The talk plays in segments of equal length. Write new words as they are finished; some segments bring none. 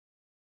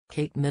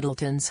Kate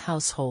Middleton's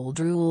household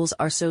rules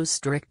are so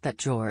strict that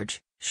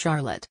George,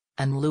 Charlotte,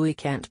 and Louis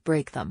can't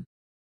break them.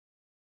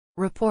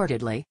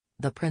 Reportedly,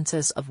 the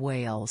Princess of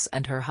Wales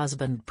and her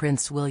husband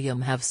Prince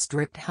William have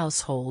strict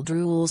household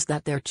rules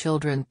that their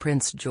children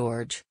Prince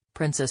George,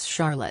 Princess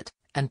Charlotte,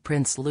 and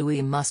Prince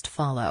Louis must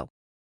follow.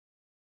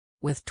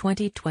 With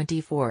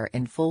 2024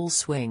 in full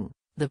swing,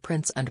 the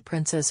Prince and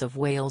Princess of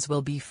Wales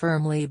will be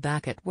firmly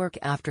back at work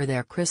after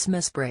their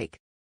Christmas break.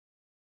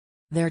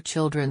 Their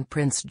children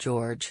Prince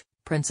George,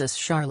 Princess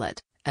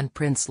Charlotte, and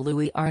Prince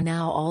Louis are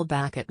now all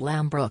back at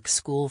Lambrook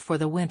School for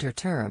the winter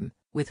term,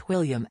 with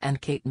William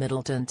and Kate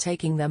Middleton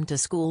taking them to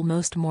school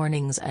most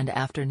mornings and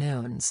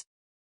afternoons.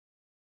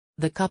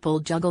 The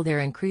couple juggle their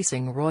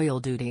increasing royal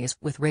duties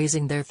with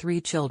raising their 3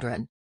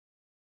 children.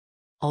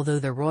 Although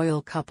the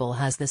royal couple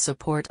has the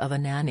support of a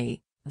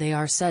nanny, they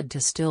are said to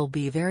still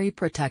be very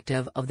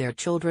protective of their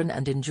children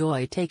and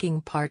enjoy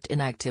taking part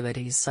in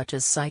activities such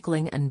as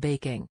cycling and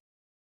baking.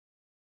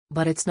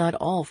 But it's not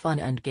all fun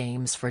and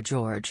games for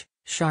George,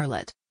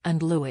 Charlotte,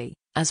 and Louis,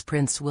 as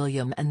Prince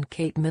William and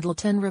Kate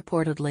Middleton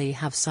reportedly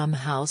have some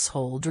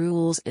household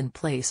rules in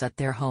place at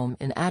their home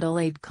in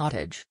Adelaide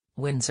Cottage,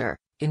 Windsor,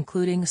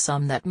 including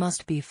some that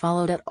must be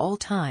followed at all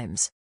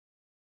times.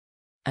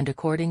 And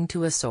according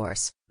to a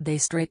source, they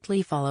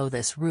strictly follow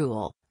this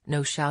rule: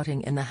 no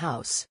shouting in the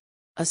house.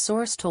 A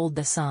source told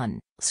The Sun,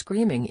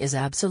 "Screaming is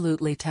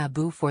absolutely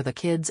taboo for the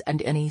kids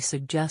and any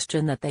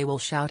suggestion that they will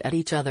shout at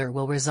each other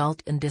will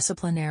result in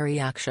disciplinary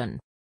action.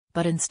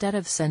 But instead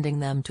of sending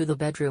them to the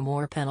bedroom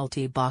or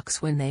penalty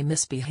box when they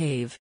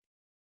misbehave."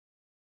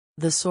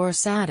 The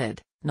source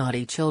added,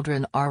 "Naughty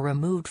children are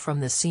removed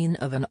from the scene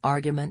of an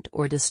argument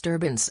or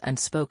disturbance and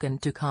spoken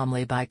to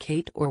calmly by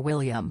Kate or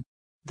William."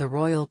 The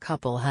royal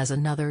couple has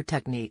another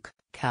technique: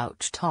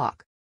 couch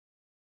talk.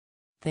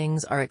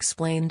 Things are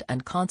explained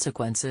and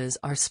consequences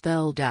are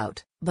spelled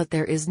out, but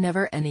there is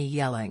never any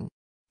yelling.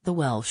 The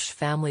Welsh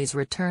family's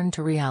return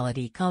to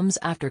reality comes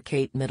after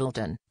Kate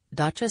Middleton,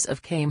 Duchess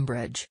of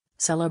Cambridge,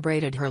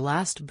 celebrated her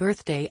last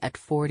birthday at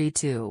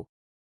 42.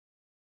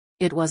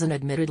 It was an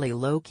admittedly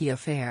low-key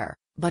affair,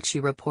 but she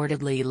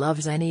reportedly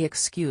loves any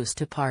excuse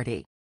to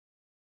party.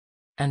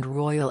 And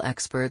royal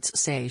experts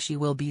say she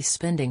will be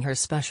spending her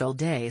special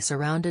day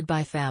surrounded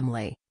by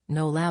family,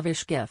 no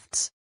lavish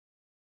gifts.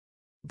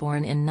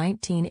 Born in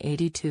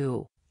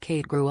 1982,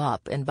 Kate grew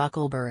up in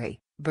Bucklebury,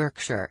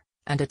 Berkshire,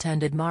 and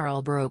attended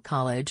Marlborough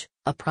College,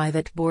 a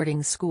private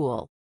boarding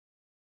school.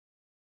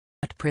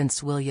 Met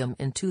Prince William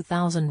in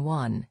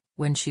 2001,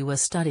 when she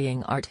was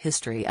studying art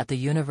history at the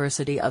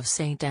University of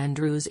St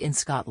Andrews in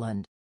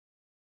Scotland.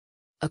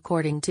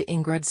 According to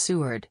Ingrid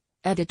Seward,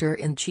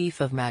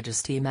 editor-in-chief of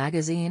Majesty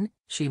magazine,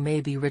 she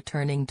may be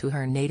returning to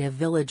her native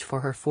village for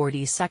her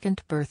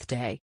 42nd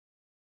birthday.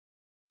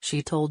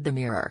 She told The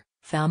Mirror,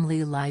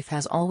 "Family life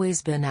has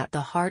always been at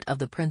the heart of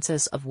the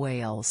Princess of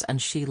Wales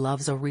and she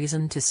loves a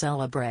reason to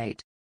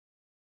celebrate."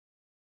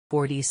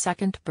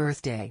 42nd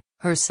birthday,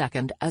 her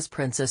second as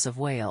Princess of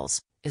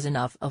Wales, is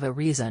enough of a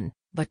reason,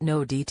 but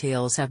no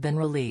details have been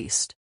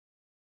released.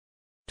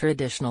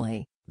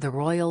 Traditionally, the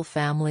royal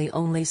family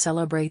only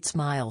celebrates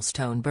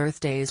milestone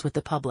birthdays with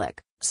the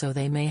public, so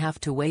they may have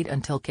to wait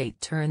until Kate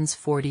turns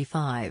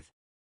 45.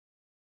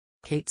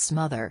 Kate's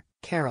mother,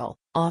 Carol,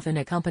 often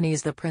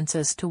accompanies the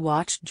princess to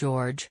watch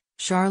George,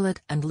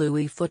 Charlotte and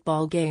Louis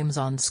football games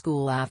on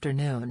school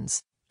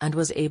afternoons, and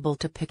was able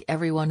to pick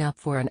everyone up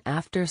for an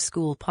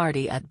after-school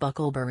party at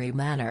Bucklebury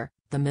Manor,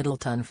 the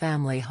Middleton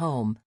family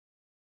home.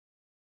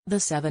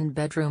 The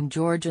 7-bedroom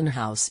Georgian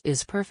house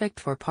is perfect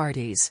for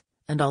parties,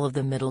 and all of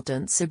the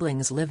Middleton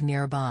siblings live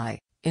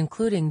nearby,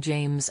 including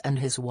James and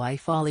his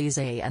wife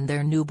Alize and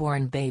their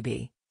newborn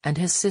baby, and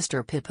his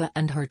sister Pippa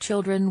and her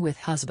children with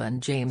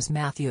husband James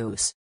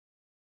Matthews.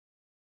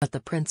 But the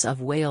Prince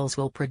of Wales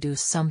will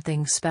produce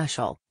something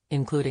special,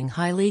 including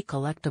highly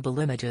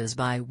collectible images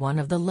by one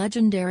of the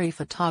legendary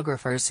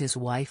photographers his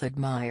wife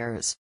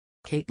admires.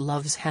 Kate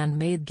loves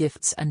handmade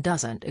gifts and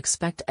doesn't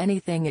expect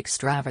anything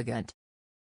extravagant,